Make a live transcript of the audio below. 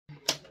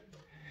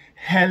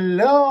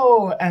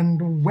Hello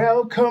and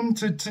welcome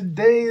to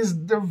today's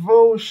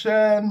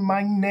devotion.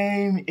 My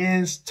name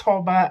is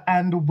Toba,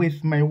 and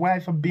with my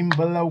wife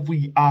Abimbola,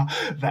 we are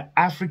the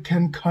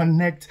African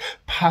Connect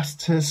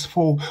Pastors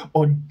for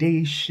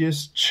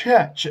Audacious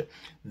Church.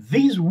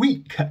 This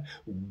week,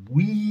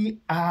 we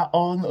are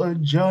on a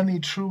journey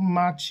through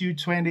Matthew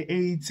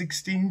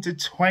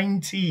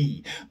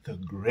 28:16-20, the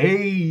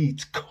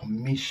Great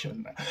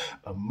Commission,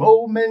 a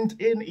moment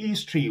in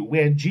history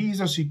where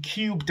Jesus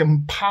equipped,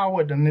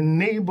 empowered, and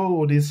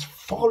enabled his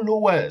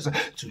followers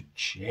to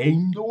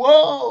change the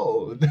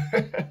world.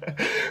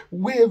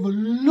 We've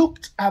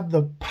looked at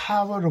the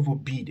power of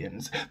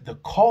obedience, the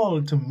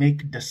call to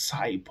make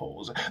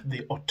disciples,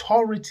 the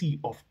authority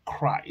of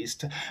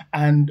Christ,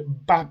 and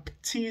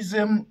baptism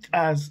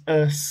as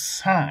a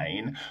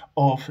sign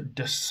of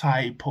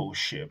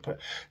discipleship.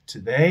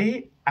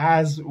 Today,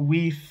 as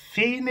we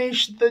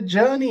finish the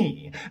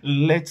journey,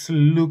 let's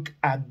look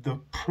at the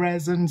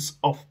presence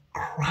of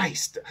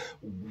Christ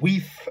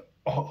with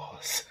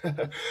us.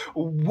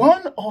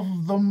 One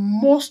of the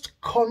most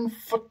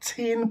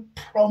comforting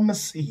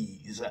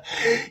promises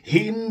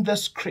in the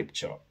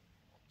scripture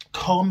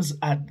comes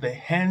at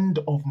the end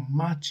of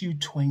Matthew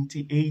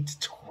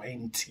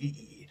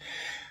 28:20.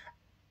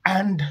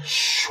 And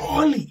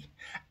surely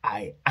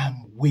I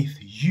am with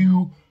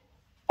you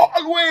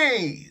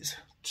always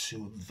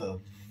to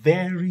the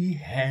very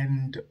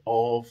end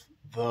of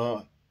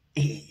the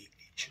age.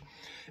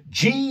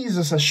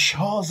 Jesus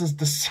assures his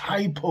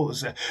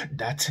disciples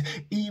that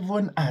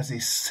even as he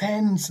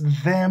sends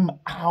them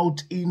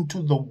out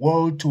into the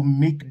world to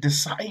make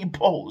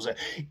disciples,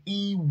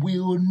 he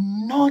will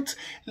not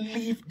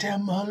leave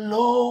them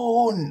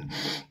alone.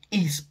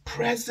 His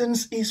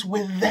presence is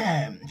with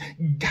them,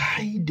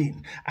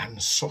 guiding and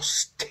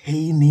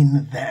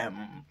sustaining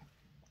them.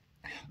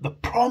 The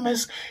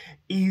promise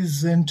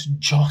isn't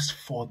just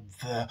for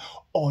the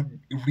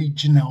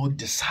original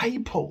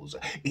disciples,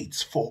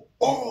 it's for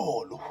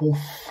all who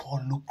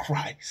follow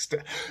Christ.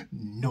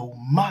 No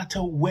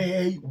matter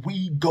where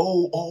we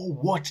go or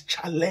what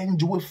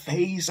challenge we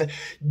face,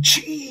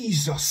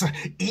 Jesus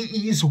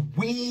is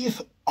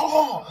with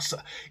us.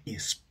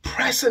 His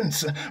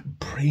presence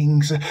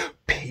brings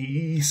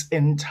peace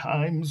in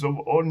times of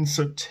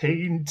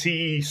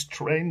uncertainty,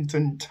 strength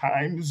in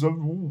times of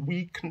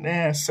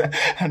weakness,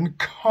 and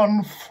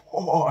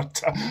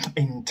comfort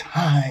in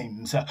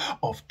times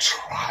of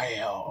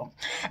trial.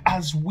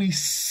 As we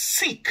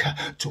seek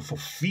to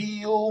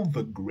fulfill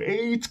the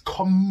Great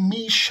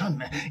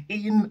Commission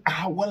in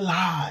our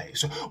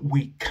lives,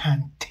 we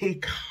can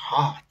take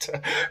heart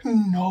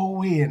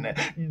knowing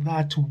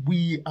that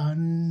we are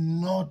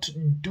not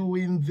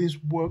doing this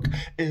work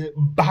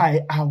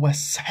by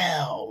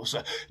ourselves.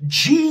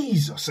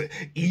 Jesus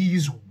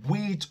is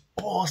with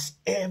us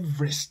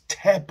every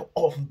step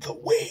of the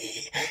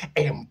way,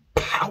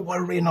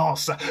 empowering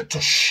us to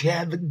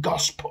share the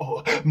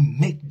gospel,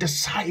 make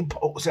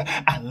disciples,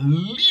 and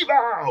live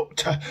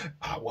out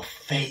our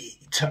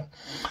faith.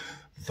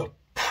 The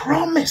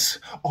promise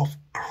of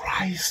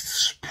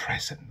Christ's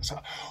presence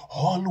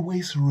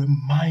always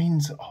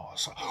reminds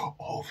us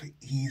of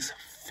his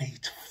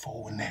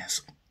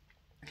faithfulness.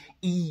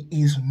 He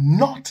is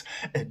not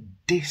a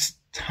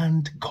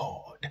distant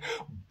God,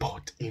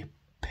 but a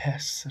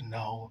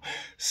personal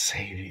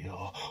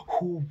Savior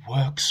who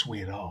works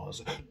with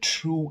us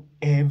through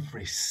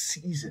every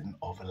season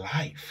of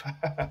life.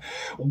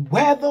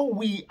 Whether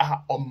we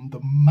are on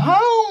the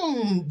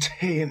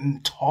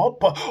mountain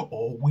top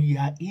or we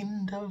are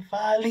in the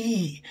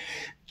valley,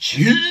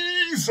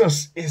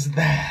 Jesus is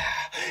there.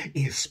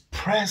 His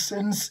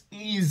presence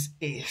is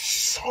a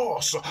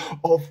source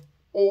of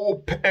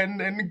open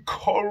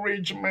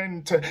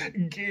encouragement,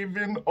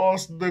 giving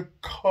us the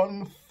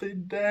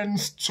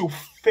confidence to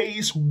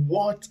face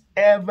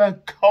whatever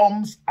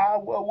comes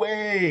our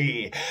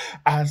way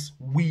as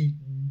we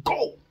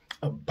go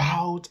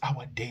about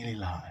our daily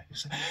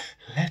lives.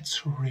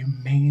 Let's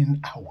remain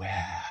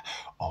aware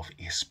of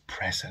his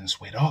presence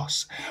with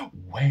us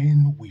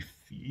when we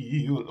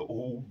feel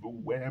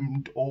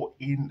overwhelmed or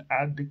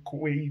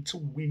inadequate.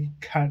 We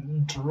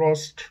can draw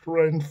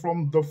strength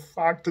from the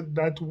fact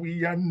that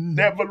we are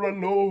never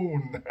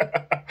alone.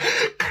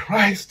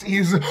 Christ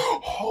is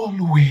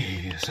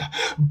always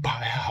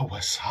by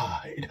our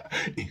side,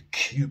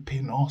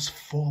 equipping us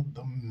for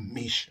the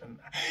mission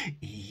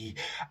he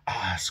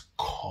has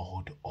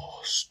called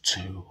us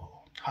to.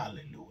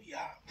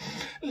 Hallelujah.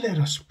 Let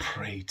us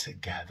pray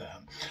together.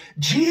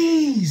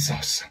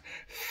 Jesus,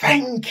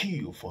 thank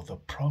you for the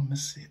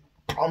promise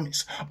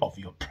of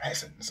your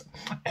presence.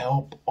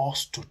 Help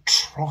us to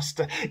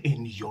trust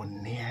in your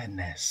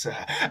nearness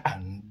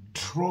and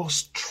draw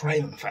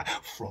strength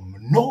from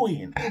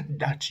knowing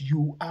that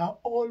you are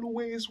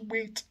always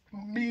with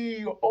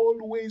me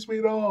always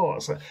with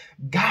us.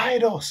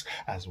 Guide us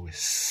as we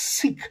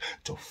seek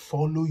to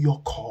follow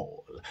your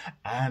call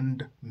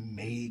and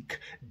make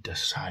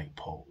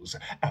disciples.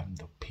 And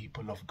the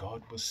people of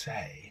God will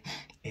say,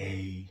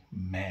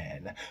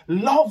 amen.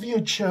 Love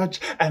you, church,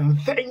 and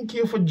thank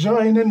you for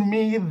joining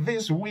me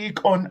this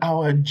week on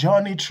our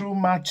journey through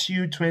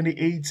Matthew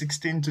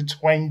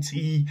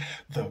 28:16-20,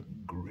 the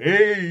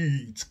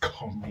Great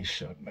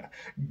Commission.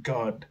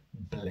 God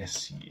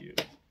bless you.